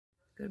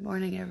Good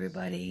morning,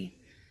 everybody.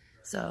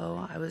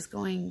 So I was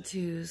going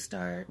to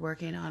start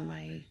working on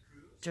my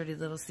dirty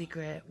little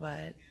secret,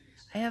 but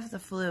I have the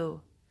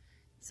flu.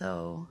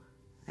 And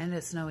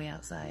it's snowy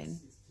outside.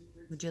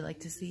 Would you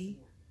like to see?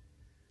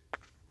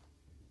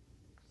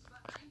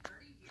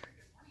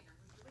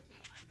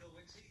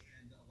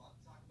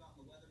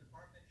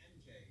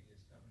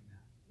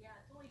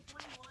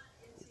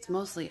 It's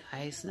mostly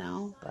ice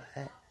now, but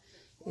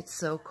it's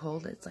so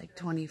cold. It's like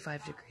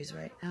 25 degrees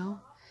right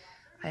now.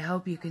 I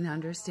hope you can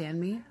understand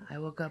me. I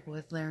woke up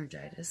with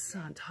laryngitis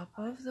on top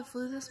of the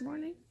flu this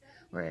morning,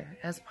 or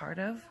as part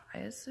of, I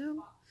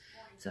assume.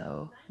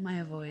 So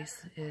my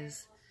voice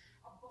is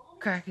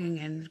cracking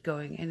and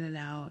going in and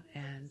out,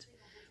 and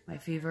my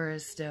fever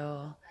is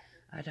still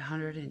at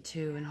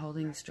 102 and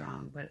holding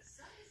strong. But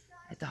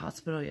at the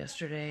hospital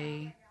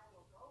yesterday,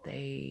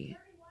 they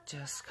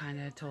just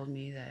kind of told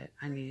me that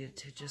I needed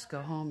to just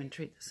go home and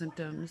treat the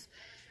symptoms,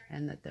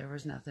 and that there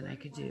was nothing I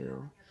could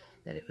do,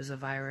 that it was a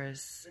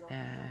virus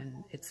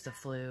and it's the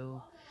flu,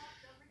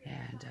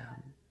 and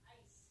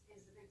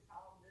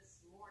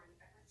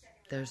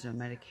there's no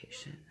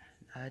medication.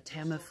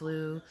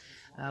 Tamiflu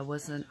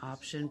was an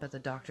option, but the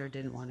doctor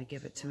didn't want to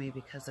give it to me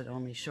because it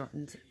only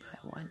shortens it by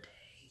 1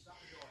 day.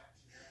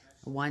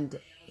 1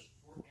 day.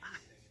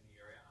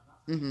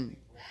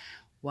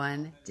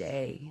 1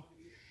 day.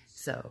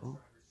 So,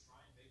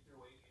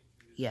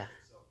 yeah.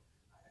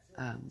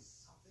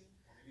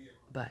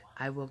 But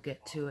I will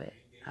get to it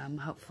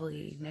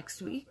hopefully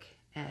next week,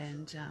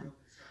 and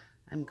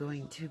I'm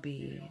going to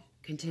be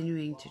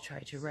continuing to try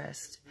to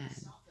rest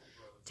and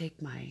take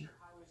my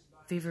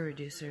fever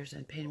reducers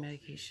and pain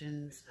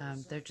medications.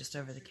 They're just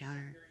over the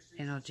counter,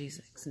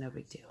 analgesics, no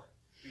big deal.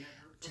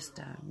 Just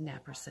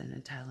naproxen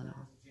and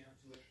Tylenol,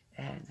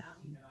 and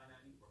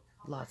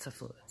lots of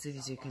fluids.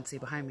 As you can see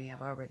behind me,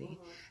 I've already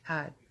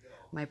had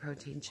my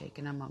protein shake,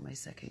 and I'm on my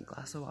second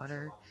glass of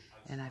water,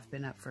 and I've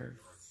been up for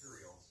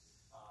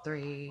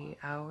 3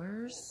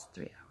 hours.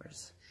 3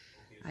 hours.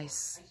 I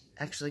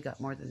actually got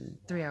more than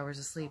 3 hours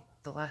of sleep.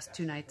 The last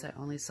 2 nights I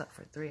only slept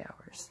for 3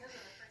 hours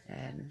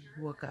and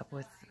woke up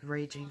with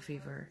raging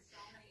fever,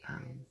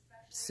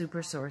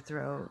 super sore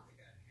throat,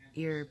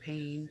 ear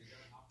pain,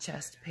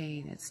 chest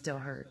pain, it still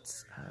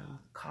hurts,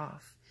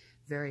 cough,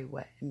 very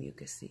wet and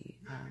mucousy.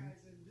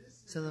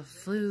 So the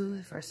flu,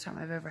 the first time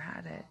I've ever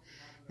had it,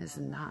 it's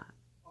not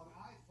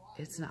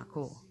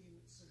cool.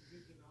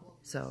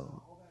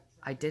 So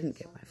I didn't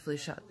get my flu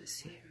shot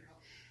this year.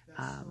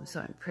 So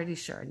I'm pretty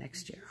sure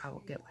next year I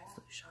will get my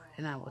flu shot,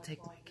 and I will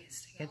take my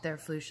kids to get their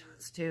flu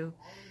shots too,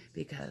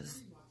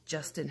 because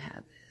Justin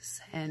had this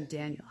and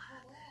Daniel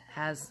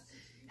has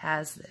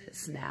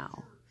this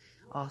now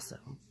also.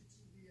 I'm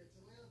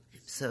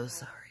so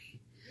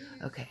sorry.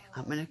 Okay,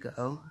 I'm gonna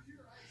go,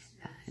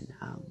 and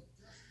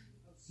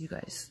you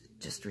guys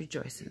just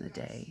rejoice in the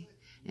day,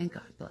 and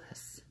God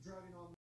bless.